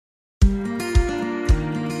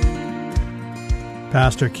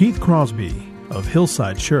Pastor Keith Crosby of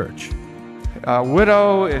Hillside Church. A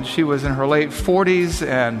widow, and she was in her late 40s,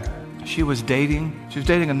 and she was dating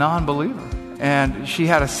a non-believer. And she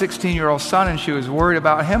had a 16-year-old son, and she was worried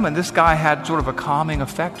about him, and this guy had sort of a calming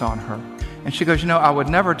effect on her. And she goes, I would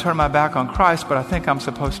never turn my back on Christ, but I think I'm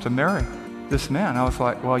supposed to marry this man. I was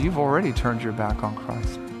like, well, you've already turned your back on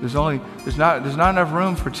Christ. There's not enough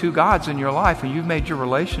room for two gods in your life, and you've made your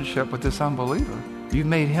relationship with this unbeliever. You've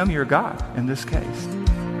made him your God in this case.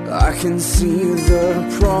 I can see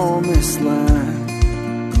the promised land,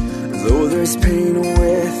 though there's pain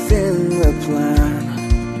within the plan.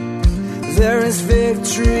 There is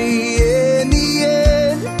victory in the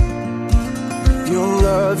end. Your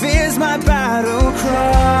love is my battle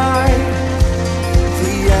cry,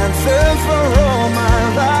 the anthem for all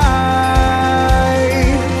my life.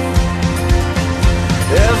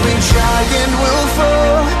 Every giant will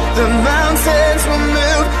fall, the mountains will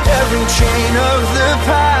move, every chain of the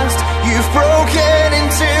past you've broken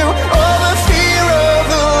into. All the fear of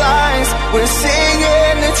the lies, we're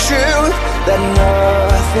singing the truth, that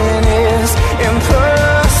nothing is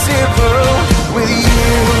impossible with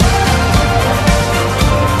you.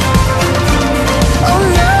 Oh,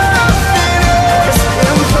 nothing is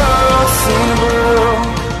impossible.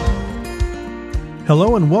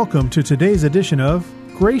 Hello and welcome to today's edition of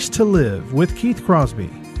Grace to Live with Keith Crosby,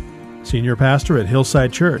 Senior Pastor at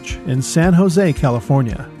Hillside Church in San Jose,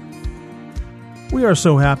 California. We are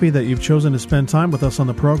so happy that you've chosen to spend time with us on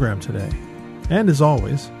the program today. And as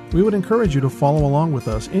always, we would encourage you to follow along with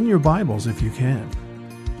us in your Bibles if you can.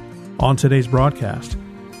 On today's broadcast,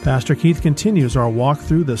 Pastor Keith continues our walk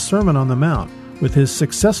through the Sermon on the Mount with his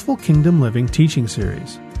Successful Kingdom Living teaching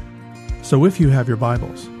series. So if you have your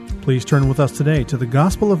Bibles, please turn with us today to the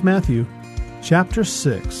Gospel of Matthew, chapter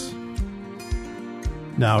 6.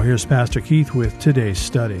 Now here's Pastor Keith with today's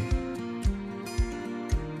study.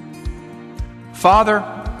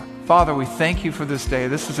 Father, we thank you for this day.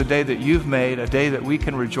 This is a day that you've made, a day that we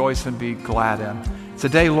can rejoice and be glad in. It's a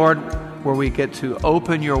day, Lord, where we get to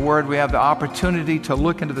open your word. We have the opportunity to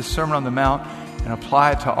look into the Sermon on the Mount and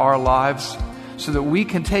apply it to our lives so that we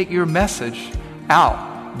can take your message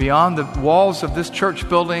out beyond the walls of this church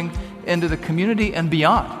building into the community and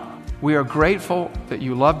beyond. We are grateful that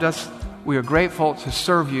you loved us. We are grateful to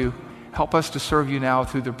serve you. Help us to serve you now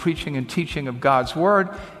through the preaching and teaching of God's word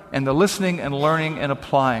and the listening and learning and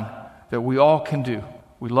applying that we all can do.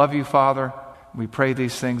 We love you, Father. We pray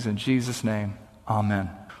these things in Jesus' name. Amen.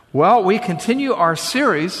 Well, we continue our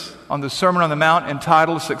series on the Sermon on the Mount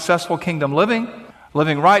entitled Successful Kingdom Living,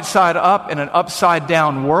 living right side up in an upside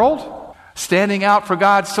down world, standing out for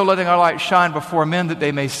God, so letting our light shine before men that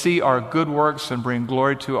they may see our good works and bring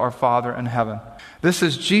glory to our Father in heaven. This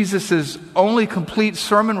is Jesus' only complete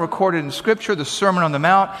sermon recorded in Scripture, the Sermon on the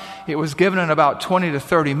Mount. It was given in about 20 to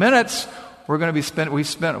 30 minutes. We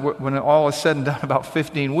spent, when all is said and done, about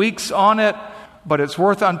 15 weeks on it. But it's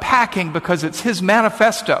worth unpacking because it's his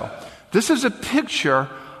manifesto. This is a picture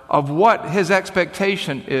of what his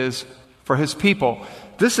expectation is for his people.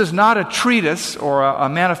 This is not a treatise or a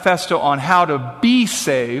manifesto on how to be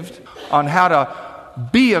saved, on how to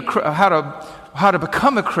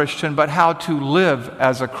become a Christian, but how to live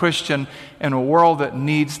as a Christian in a world that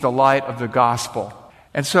needs the light of the gospel.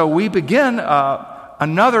 And so we begin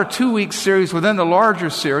another 2-week series within the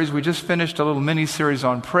larger series. We just finished a little mini-series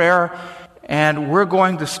on prayer, and we're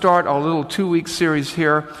going to start a little 2-week series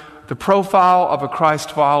here, the profile of a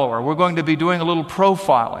Christ follower. We're going to be doing a little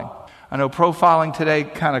profiling. I know profiling today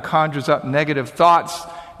kind of conjures up negative thoughts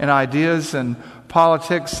and ideas and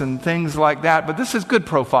politics and things like that, but this is good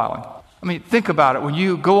profiling. I mean, think about it. When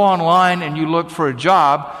you go online and you look for a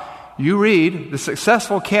job, you read, the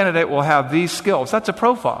successful candidate will have these skills. That's a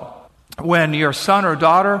profile. When your son or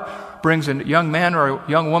daughter brings a young man or a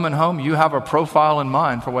young woman home, you have a profile in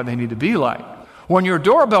mind for what they need to be like. When your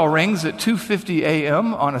doorbell rings at 2:50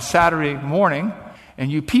 a.m. on a Saturday morning, and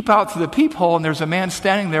you peep out through the peephole and there's a man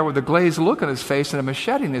standing there with a glazed look on his face and a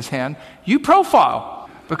machete in his hand, you profile.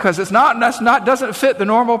 Because doesn't fit the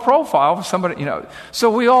normal profile of somebody, So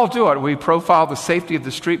we all do it. We profile the safety of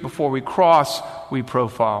the street before we cross, we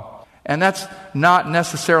profile. And that's not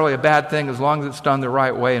necessarily a bad thing as long as it's done the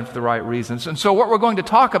right way and for the right reasons. And so what we're going to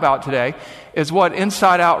talk about today is what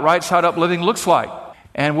inside out, right side up living looks like.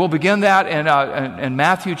 And we'll begin that in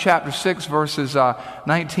Matthew chapter 6, verses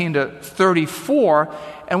 19 to 34.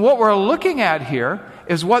 And what we're looking at here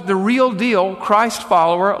is what the real deal Christ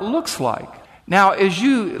follower looks like. Now, as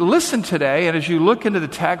you listen today and as you look into the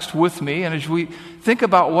text with me and as we think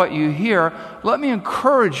about what you hear, let me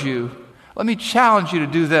encourage you, let me challenge you to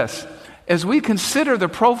do this. As we consider the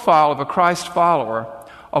profile of a Christ follower,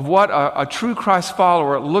 of what a true Christ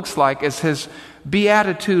follower looks like is his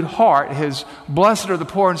beatitude heart, his blessed are the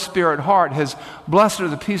poor in spirit heart, his blessed are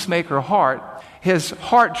the peacemaker heart, his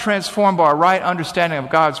heart transformed by a right understanding of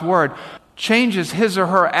God's Word, changes his or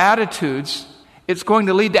her attitudes. It's going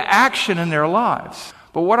to lead to action in their lives.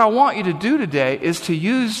 But what I want you to do today is to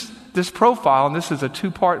use this profile, and this is a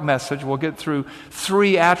 2-part message. We'll get through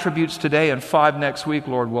 3 attributes today and 5 next week,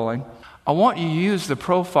 Lord willing. I want you to use the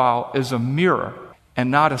profile as a mirror and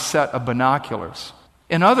not a set of binoculars.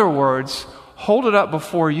 In other words, hold it up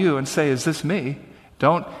before you and say, is this me?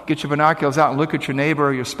 Don't get your binoculars out and look at your neighbor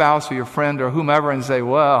or your spouse or your friend or whomever and say,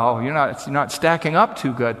 well, you're not stacking up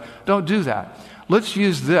too good. Don't do that. Let's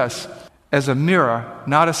use this as a mirror,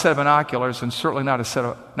 not a set of binoculars, and certainly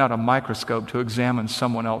not a microscope to examine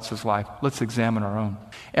someone else's life. Let's examine our own.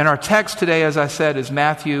 And our text today, as I said, is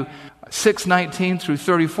Matthew 6:19 through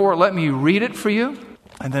 34. Let me read it for you,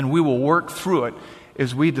 and then we will work through it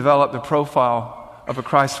as we develop the profile of a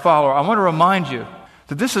Christ follower. I want to remind you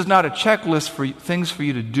that this is not a checklist for things for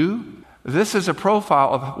you to do. This is a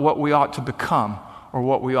profile of what we ought to become or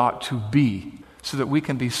what we ought to be, so that we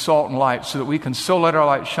can be salt and light, so that we can so let our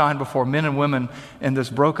light shine before men and women in this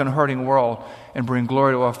broken, hurting world and bring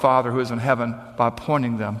glory to our Father who is in heaven by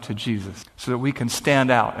pointing them to Jesus, so that we can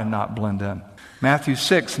stand out and not blend in. Matthew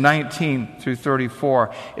 6:19 through 34.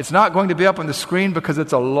 It's not going to be up on the screen because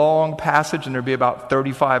it's a long passage and there'll be about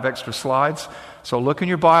 35 extra slides. So look in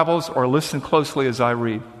your Bibles or listen closely as I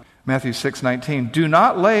read. Matthew 6:19. Do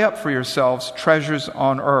not lay up for yourselves treasures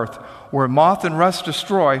on earth, where moth and rust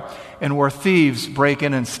destroy, and where thieves break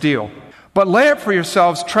in and steal. But lay up for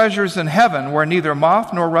yourselves treasures in heaven, where neither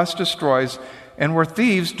moth nor rust destroys, and where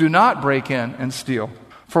thieves do not break in and steal.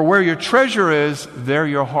 For where your treasure is, there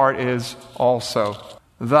your heart is also.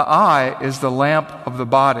 The eye is the lamp of the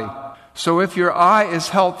body. So if your eye is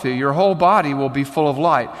healthy, your whole body will be full of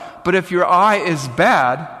light. But if your eye is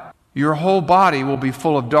bad, your whole body will be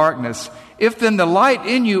full of darkness. If then the light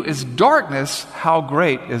in you is darkness, how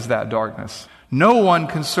great is that darkness? No one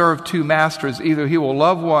can serve 2 masters. Either he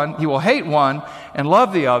will hate one and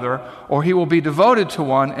love the other, or he will be devoted to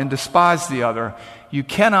one and despise the other. You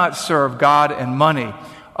cannot serve God and money.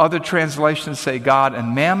 Other translations say God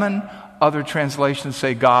and mammon. Other translations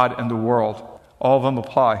say God and the world. All of them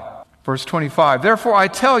apply. Verse 25, therefore I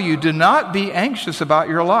tell you, do not be anxious about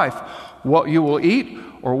your life, what you will eat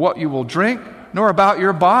or what you will drink, nor about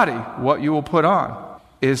your body, what you will put on.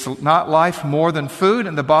 Is not life more than food,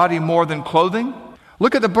 and the body more than clothing?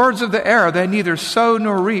 Look at the birds of the air. They neither sow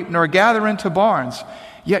nor reap, nor gather into barns,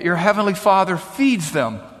 yet your heavenly Father feeds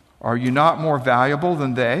them. Are you not more valuable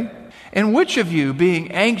than they? And which of you,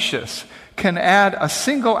 being anxious, can add a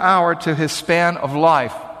single hour to his span of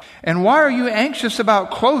life? And why are you anxious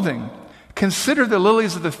about clothing? Consider the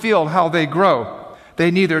lilies of the field, how they grow.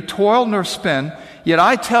 They neither toil nor spin. Yet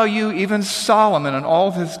I tell you, even Solomon in all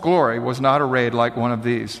of his glory was not arrayed like one of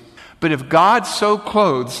these. But if God so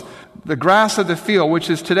clothes the grass of the field,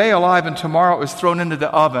 which is today alive and tomorrow is thrown into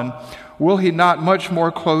the oven, will he not much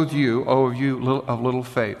more clothe you, O you of little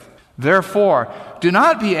faith? Therefore, do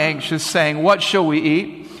not be anxious, saying, what shall we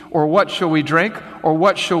eat? Or what shall we drink? Or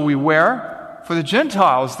what shall we wear? For the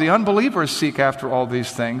Gentiles, the unbelievers, seek after all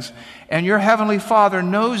these things, and your heavenly Father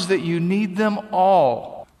knows that you need them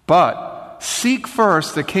all. But seek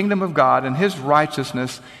first the kingdom of God and his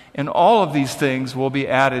righteousness, and all of these things will be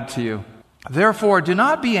added to you. Therefore, do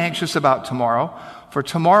not be anxious about tomorrow, for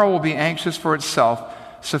tomorrow will be anxious for itself.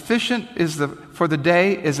 Sufficient for the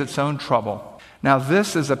day is its own trouble. Now,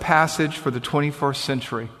 this is a passage for the 21st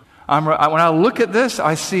century. When I look at this,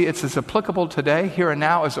 I see it's as applicable today, here and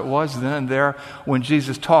now, as it was then and there when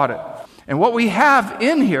Jesus taught it. And what we have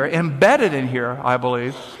in here, embedded in here, I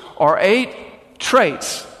believe, are 8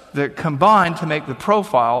 traits that combine to make the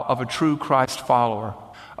profile of a true Christ follower,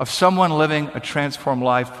 of someone living a transformed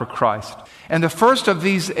life for Christ. And the first of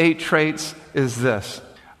these 8 traits is this.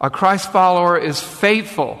 A Christ follower is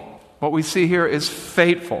faithful. What we see here is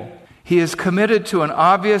faithful. He is committed to an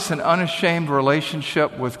obvious and unashamed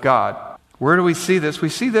relationship with God. Where do we see this? We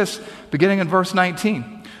see this beginning in verse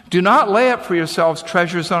 19. Do not lay up for yourselves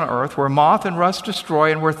treasures on earth, where moth and rust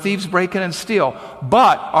destroy and where thieves break in and steal.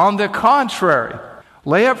 But, on the contrary,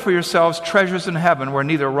 lay up for yourselves treasures in heaven, where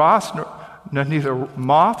neither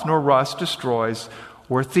moth nor rust destroys,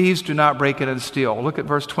 where thieves do not break in and steal. Look at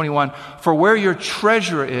verse 21. For where your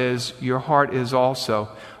treasure is, your heart is also.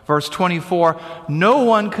 Verse 24, no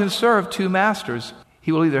one can serve 2 masters.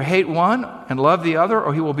 He will either hate one and love the other,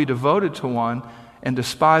 or he will be devoted to one and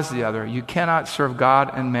despise the other. You cannot serve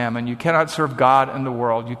God and mammon. You cannot serve God and the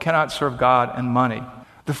world. You cannot serve God and money.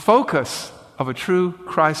 The focus of a true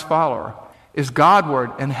Christ follower is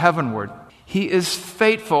Godward and heavenward. He is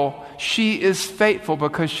faithful. She is faithful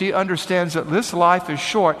because she understands that this life is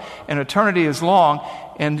short and eternity is long,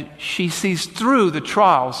 and she sees through the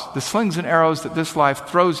trials, the slings and arrows that this life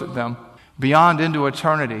throws at them, beyond into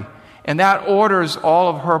eternity. And that orders all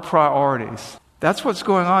of her priorities. That's what's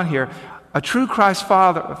going on here. A true Christ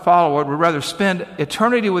follower would rather spend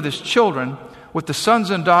eternity with his children, with the sons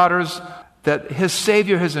and daughters that his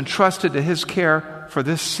Savior has entrusted to his care for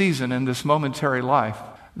this season in this momentary life,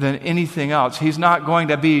 than anything else. He's not going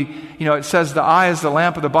to be, it says the eye is the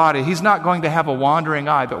lamp of the body. He's not going to have a wandering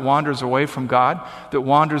eye that wanders away from God, that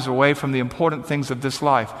wanders away from the important things of this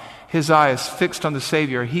life. His eye is fixed on the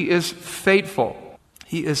Savior. He is faithful.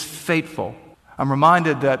 He is faithful. I'm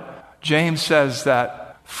reminded that James says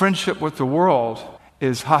that friendship with the world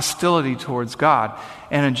is hostility towards God.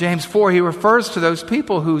 And in James 4, he refers to those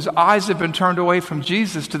people whose eyes have been turned away from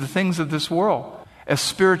Jesus to the things of this world as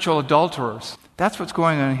spiritual adulterers. That's what's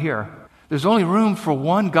going on here. There's only room for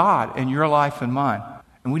one God in your life and mine.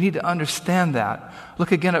 And we need to understand that.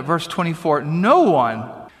 Look again at verse 24. No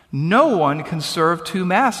one can serve two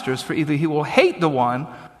masters, for either he will hate the one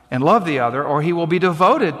and love the other, or he will be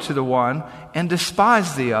devoted to the one and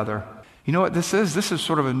despise the other. You know what this is? This is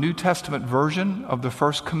sort of a New Testament version of the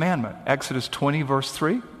first commandment. Exodus 20, verse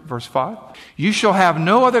 3, verse 5. You shall have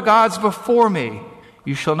no other gods before me.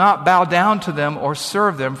 You shall not bow down to them or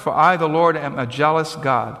serve them, for I, the Lord, am a jealous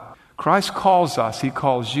God. Christ calls us, he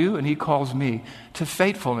calls you, and he calls me to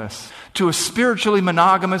faithfulness, to a spiritually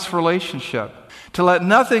monogamous relationship, to let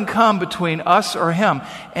nothing come between us or him.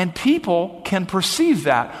 And people can perceive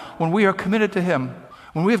that when we are committed to him.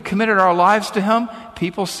 When we have committed our lives to him,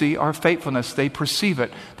 people see our faithfulness. They perceive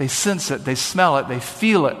it. They sense it. They smell it. They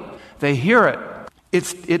feel it. They hear it.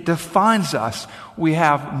 It defines us. We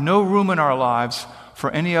have no room in our lives for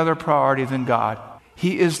any other priority than God.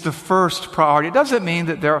 He is the first priority. It doesn't mean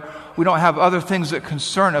that we don't have other things that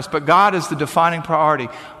concern us, but God is the defining priority.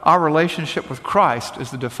 Our relationship with Christ is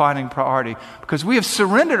the defining priority because we have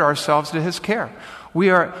surrendered ourselves to his care. We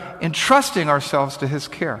are entrusting ourselves to his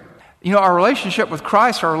care. Our relationship with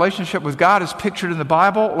Christ, our relationship with God is pictured in the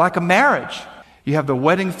Bible like a marriage. You have the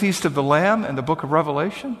wedding feast of the Lamb in the book of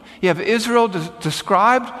Revelation. You have Israel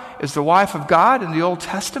described as the wife of God in the Old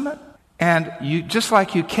Testament. And just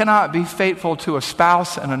like you cannot be faithful to a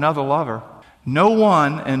spouse and another lover, no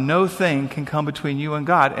one and no thing can come between you and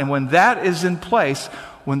God. And when that is in place,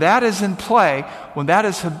 when that is in play, when that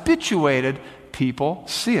is habituated, people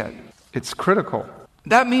see it. It's critical.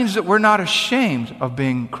 That means that we're not ashamed of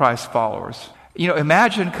being Christ followers.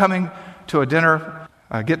 Imagine coming to a dinner,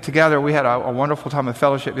 get together. We had a wonderful time of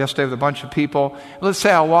fellowship yesterday with a bunch of people. Let's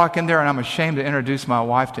say I walk in there and I'm ashamed to introduce my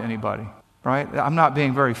wife to anybody. Right? I'm not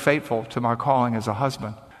being very faithful to my calling as a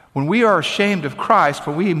husband. When we are ashamed of Christ,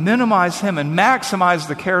 when we minimize him and maximize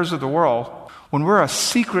the cares of the world, when we're a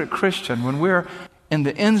secret Christian, when we're in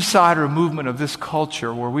the insider movement of this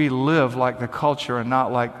culture where we live like the culture and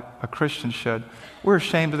not like a Christian should, we're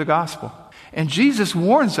ashamed of the gospel. And Jesus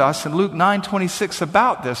warns us in Luke 9:26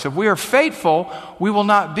 about this. If we are faithful, we will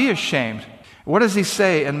not be ashamed. What does he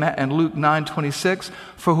say in Luke 9:26?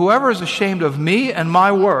 For whoever is ashamed of me and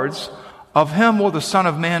my words, of him will the Son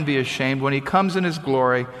of Man be ashamed when he comes in his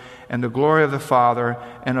glory and the glory of the Father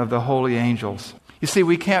and of the holy angels. You see,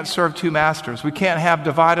 we can't serve two masters. We can't have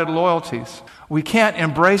divided loyalties. We can't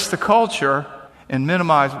embrace the culture and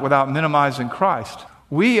without minimizing Christ.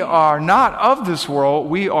 We are not of this world.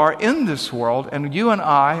 We are in this world. And you and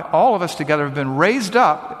I, all of us together, have been raised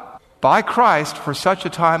up by Christ for such a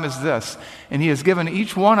time as this. And he has given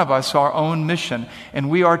each one of us our own mission. And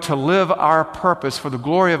we are to live our purpose for the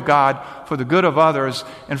glory of God, for the good of others,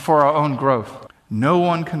 and for our own growth. No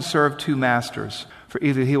one can serve two masters, for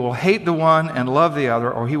either he will hate the one and love the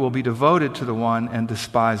other, or he will be devoted to the one and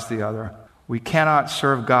despise the other. We cannot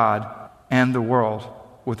serve God and the world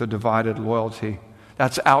with a divided loyalty.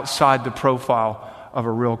 That's outside the profile of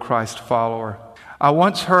a real Christ follower. I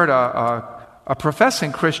once heard a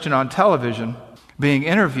professing Christian on television being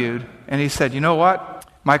interviewed, and he said, you know what?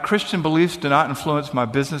 My Christian beliefs do not influence my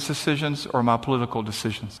business decisions or my political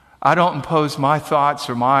decisions. I don't impose my thoughts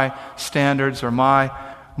or my standards or my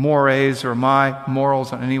mores or my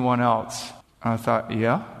morals on anyone else. And I thought,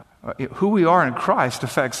 yeah? Who we are in Christ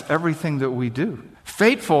affects everything that we do.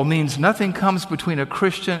 Faithful means nothing comes between a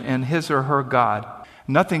Christian and his or her God.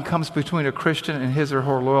 Nothing comes between a Christian and his or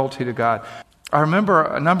her loyalty to God. I remember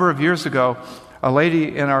a number of years ago, a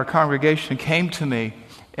lady in our congregation came to me,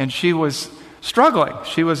 and she was struggling.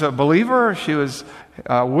 She was a believer, she was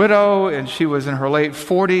a widow, and she was in her late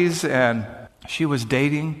 40s, and she was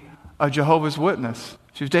dating a Jehovah's Witness.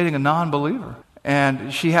 She was dating a non-believer.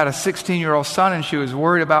 And she had a 16-year-old son, and she was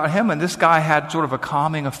worried about him, and this guy had sort of a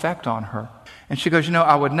calming effect on her. And she goes,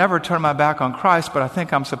 I would never turn my back on Christ, but I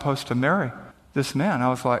think I'm supposed to marry this man. I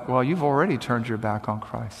was like, well, you've already turned your back on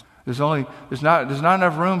Christ. There's not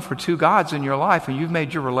enough room for two gods in your life, and you've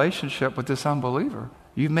made your relationship with this unbeliever.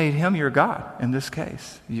 You've made him your God in this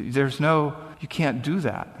case. You can't do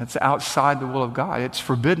that. It's outside the will of God. It's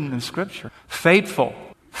forbidden in Scripture. Faithful.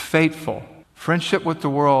 Friendship with the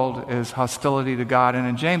world is hostility to God. And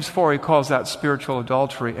in James 4, he calls that spiritual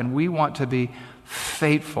adultery. And we want to be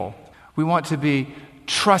faithful. We want to be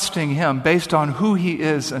trusting him based on who he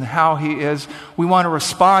is and how he is. We want to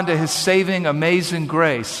respond to his saving, amazing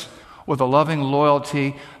grace with a loving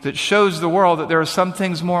loyalty that shows the world that there are some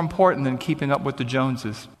things more important than keeping up with the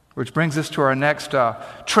Joneses. Which brings us to our next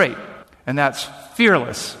trait, and that's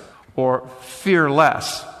fearless or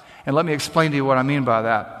fearless. And let me explain to you what I mean by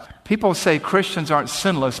that. People say Christians aren't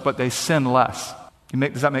sinless, but they sin less.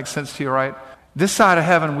 Does that make sense to you, right? This side of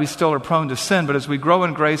heaven, we still are prone to sin, but as we grow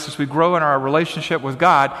in grace, as we grow in our relationship with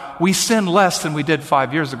God, we sin less than we did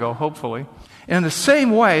 5 years ago, hopefully. And in the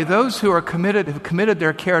same way, those who have committed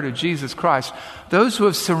their care to Jesus Christ, those who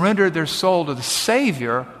have surrendered their soul to the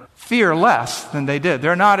Savior, fear less than they did.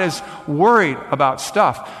 They're not as worried about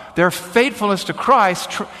stuff. Their faithfulness to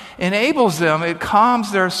Christ enables them, it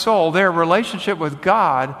calms their soul. Their relationship with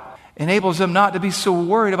God enables them not to be so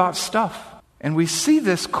worried about stuff. And we see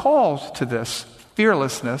this call to this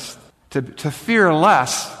fearlessness, to fear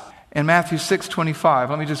less in Matthew 6:25.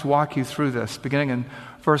 Let me just walk you through this, beginning in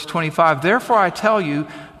verse 25. Therefore I tell you,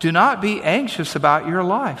 do not be anxious about your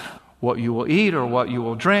life, what you will eat or what you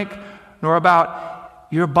will drink, nor about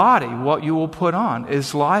your body, what you will put on.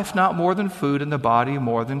 Is life not more than food, and the body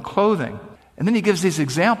more than clothing? And then he gives these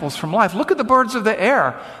examples from life. Look at the birds of the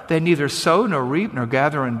air. They neither sow nor reap nor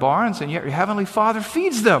gather in barns, and yet your heavenly Father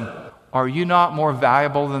feeds them. Are you not more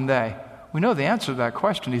valuable than they? We know the answer to that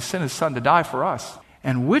question. He sent his Son to die for us.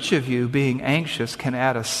 And which of you, being anxious, can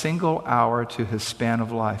add a single hour to his span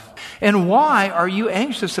of life? And why are you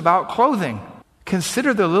anxious about clothing?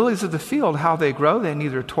 Consider the lilies of the field, how they grow. They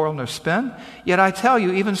neither toil nor spin. Yet I tell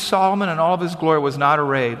you, even Solomon in all of his glory was not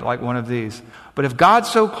arrayed like one of these. But if God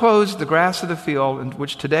so clothes the grass of the field,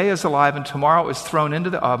 which today is alive and tomorrow is thrown into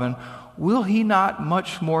the oven, will he not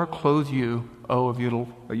much more clothe you, O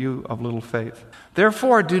you of little faith?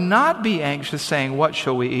 Therefore, do not be anxious, saying, what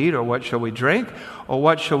shall we eat, or what shall we drink, or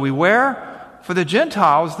what shall we wear? For the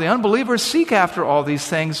Gentiles, the unbelievers, seek after all these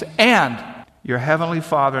things, and your heavenly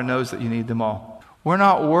Father knows that you need them all. We're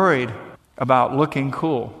not worried about looking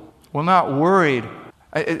cool. We're not worried.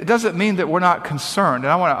 It doesn't mean that we're not concerned,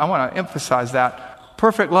 and I want to emphasize that.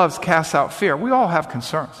 Perfect love casts out fear. We all have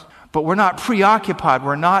concerns, but we're not preoccupied.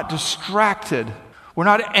 We're not distracted. We're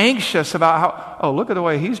not anxious about look at the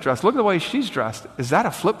way he's dressed. Look at the way she's dressed. Is that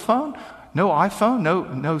a flip phone? No iPhone? No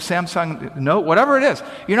Samsung? No, whatever it is.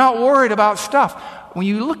 You're not worried about stuff. When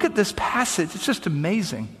you look at this passage, it's just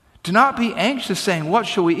amazing. Do not be anxious, saying, what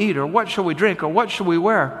shall we eat, or what shall we drink, or what shall we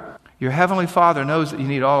wear? Your heavenly Father knows that you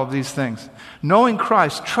need all of these things. Knowing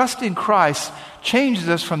Christ, trusting Christ, changes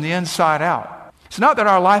us from the inside out. It's not that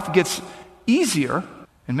our life gets easier.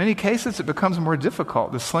 In many cases, it becomes more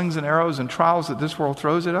difficult, the slings and arrows and trials that this world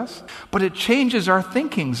throws at us. But it changes our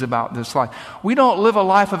thinkings about this life. We don't live a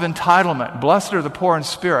life of entitlement. Blessed are the poor in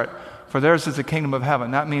spirit, for theirs is the kingdom of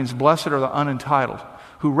heaven. That means blessed are the unentitled,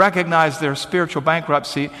 who recognize their spiritual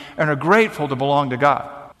bankruptcy and are grateful to belong to God.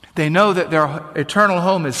 They know that their eternal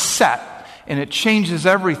home is set, and it changes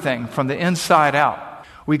everything from the inside out.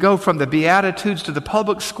 We go from the Beatitudes to the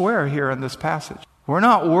public square here in this passage. We're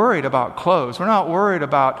not worried about clothes. We're not worried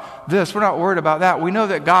about this. We're not worried about that. We know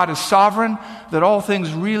that God is sovereign, that all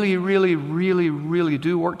things really, really, really, really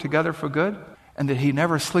do work together for good, and that he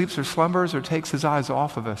never sleeps or slumbers or takes his eyes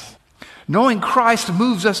off of us. Knowing Christ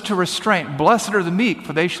moves us to restraint. Blessed are the meek,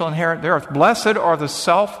 for they shall inherit the earth. Blessed are the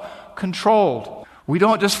self-controlled. We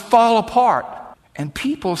don't just fall apart. And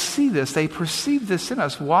people see this. They perceive this in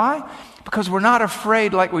us. Why? Because we're not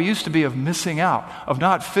afraid like we used to be of missing out, of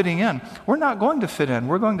not fitting in. We're not going to fit in.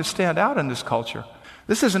 We're going to stand out in this culture.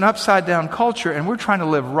 This is an upside-down culture, and we're trying to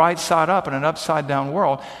live right side up in an upside-down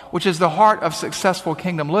world, which is the heart of successful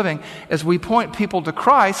kingdom living, as we point people to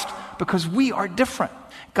Christ because we are different.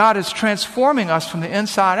 God is transforming us from the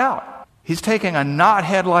inside out. He's taking a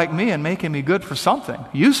knothead like me and making me good for something,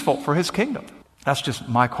 useful for his kingdom. That's just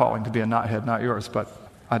my calling to be a knothead, not yours, but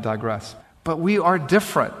I digress. But we are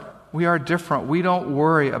different. We are different. We don't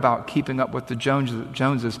worry about keeping up with the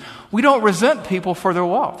Joneses. We don't resent people for their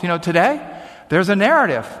wealth. Today, there's a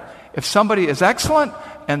narrative. If somebody is excellent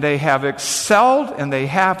and they have excelled and they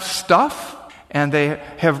have stuff and they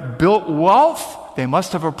have built wealth, they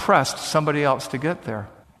must have oppressed somebody else to get there.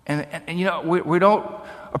 And you know, we don't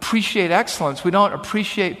appreciate excellence. We don't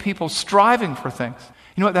appreciate people striving for things.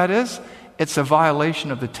 You know what that is? It's a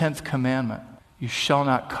violation of the 10th commandment. You shall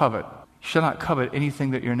not covet. You shall not covet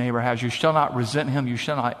anything that your neighbor has. You shall not resent him. You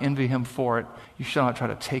shall not envy him for it. You shall not try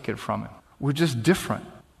to take it from him. We're just different.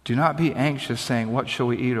 Do not be anxious saying, what shall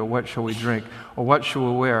we eat, or what shall we drink, or what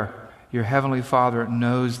shall we wear? Your heavenly Father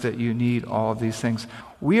knows that you need all of these things.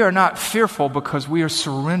 We are not fearful because we are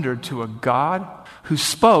surrendered to a God who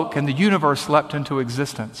spoke and the universe leapt into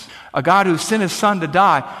existence. A God who sent his Son to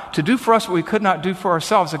die, to do for us what we could not do for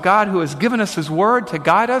ourselves. A God who has given us his word to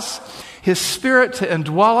guide us, his Spirit to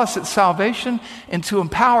indwell us at salvation, and to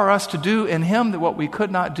empower us to do in him what we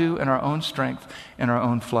could not do in our own strength, in our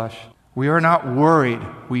own flesh. We are not worried.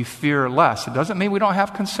 We fear less. It doesn't mean we don't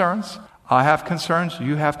have concerns. I have concerns.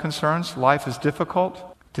 You have concerns. Life is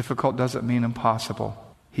difficult. Difficult doesn't mean impossible.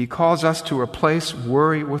 He calls us to replace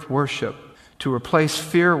worry with worship, to replace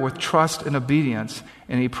fear with trust and obedience.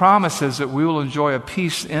 And he promises that we will enjoy a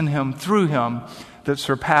peace in him, through him, that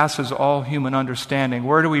surpasses all human understanding.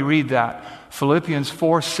 Where do we read that? Philippians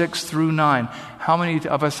 4, 6 through 9. How many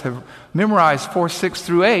of us have memorized 4, 6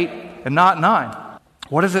 through 8 and not 9?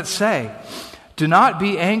 What does it say? Do not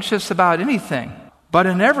be anxious about anything, but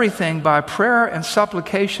in everything by prayer and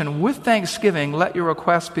supplication with thanksgiving let your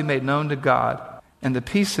requests be made known to God. And the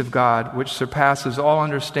peace of God, which surpasses all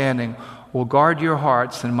understanding, will guard your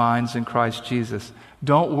hearts and minds in Christ Jesus.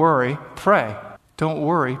 Don't worry, pray. Don't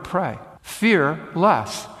worry, pray. Fear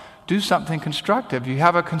less. Do something constructive. You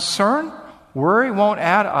have a concern? Worry won't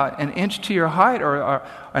add an inch to your height or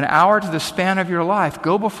an hour to the span of your life.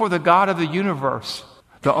 Go before the God of the universe,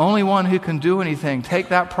 the only one who can do anything. Take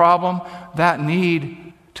that problem, that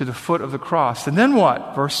need, to the foot of the cross. And then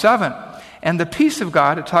what? Verse 7. And the peace of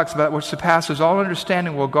God, it talks about, which surpasses all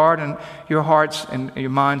understanding, will guard in your hearts and your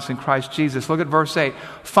minds in Christ Jesus. Look at verse 8.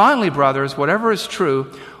 Finally, brothers, whatever is true,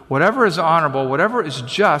 whatever is honorable, whatever is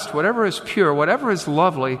just, whatever is pure, whatever is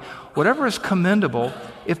lovely, whatever is commendable,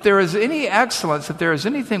 if there is any excellence, if there is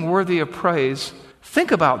anything worthy of praise,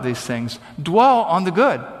 think about these things. Dwell on the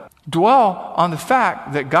good. Dwell on the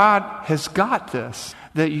fact that God has got this,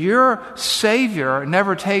 that your Savior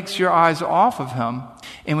never takes your eyes off of him.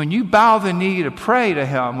 And when you bow the knee to pray to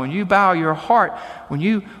him, when you bow your heart, when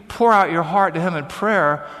you pour out your heart to him in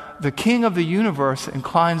prayer, the King of the universe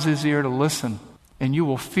inclines his ear to listen, and you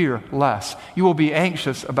will fear less. You will be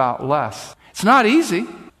anxious about less. It's not easy.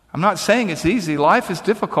 I'm not saying it's easy. Life is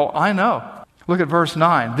difficult. I know. Look at verse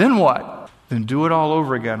 9. Then what? Then do it all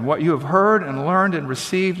over again. What you have heard and learned and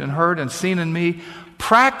received and heard and seen in me,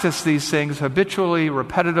 practice these things habitually,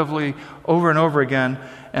 repetitively, over and over again,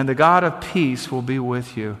 and the God of peace will be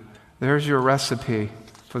with you. There's your recipe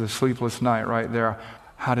for the sleepless night right there,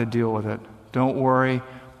 how to deal with it. Don't worry.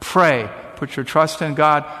 Pray. Put your trust in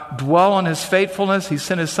God. Dwell on his faithfulness. He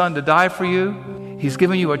sent his Son to die for you. He's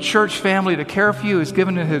given you a church family to care for you. He's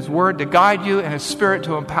given you his word to guide you and his Spirit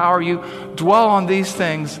to empower you. Dwell on these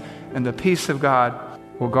things, and the peace of God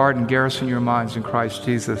will guard and garrison your minds in Christ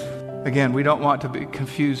Jesus. Again, we don't want to be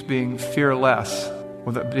confused being fearless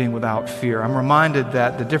with being without fear. I'm reminded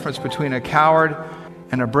that the difference between a coward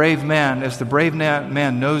and a brave man is the brave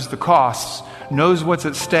man knows the costs, knows what's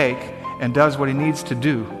at stake, and does what he needs to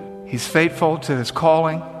do. He's faithful to his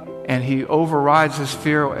calling, and he overrides his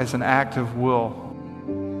fear as an act of will.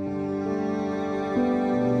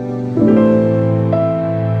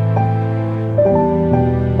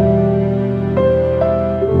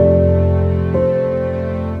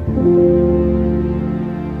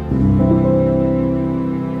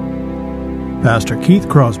 Pastor Keith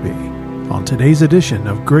Crosby on today's edition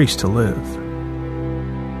of Grace to Live.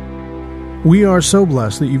 We are so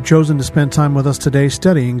blessed that you've chosen to spend time with us today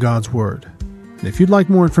studying God's Word. And if you'd like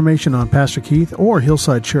more information on Pastor Keith or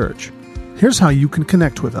Hillside Church, here's how you can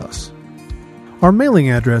connect with us. Our mailing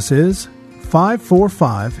address is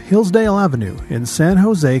 545 Hillsdale Avenue in San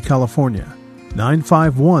Jose, California,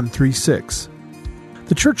 95136.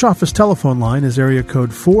 The church office telephone line is area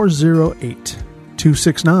code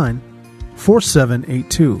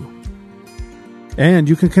 408-269-4782. And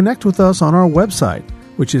you can connect with us on our website,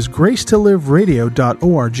 which is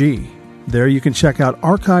gracetoliveradio.org. There you can check out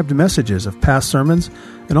archived messages of past sermons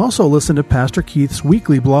and also listen to Pastor Keith's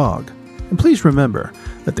weekly blog. And please remember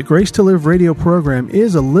that the Grace to Live radio program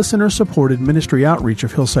is a listener-supported ministry outreach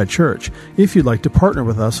of Hillside Church if you'd like to partner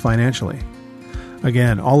with us financially.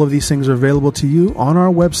 Again, all of these things are available to you on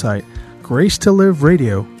our website,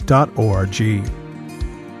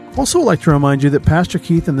 gracetoliveradio.org. Also, I'd like to remind you that Pastor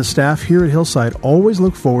Keith and the staff here at Hillside always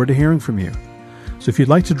look forward to hearing from you. So if you'd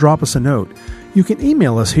like to drop us a note, you can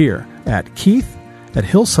email us here at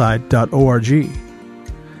keith@hillside.org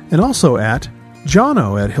and also at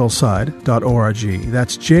jono@hillside.org.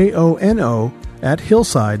 That's JONO at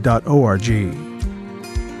hillside.org.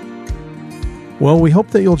 Well, we hope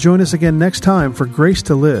that you'll join us again next time for Grace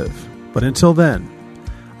to Live. But until then,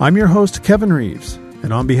 I'm your host, Kevin Reeves,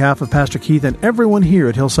 and on behalf of Pastor Keith and everyone here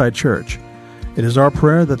at Hillside Church, it is our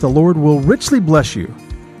prayer that the Lord will richly bless you.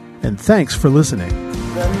 And thanks for listening.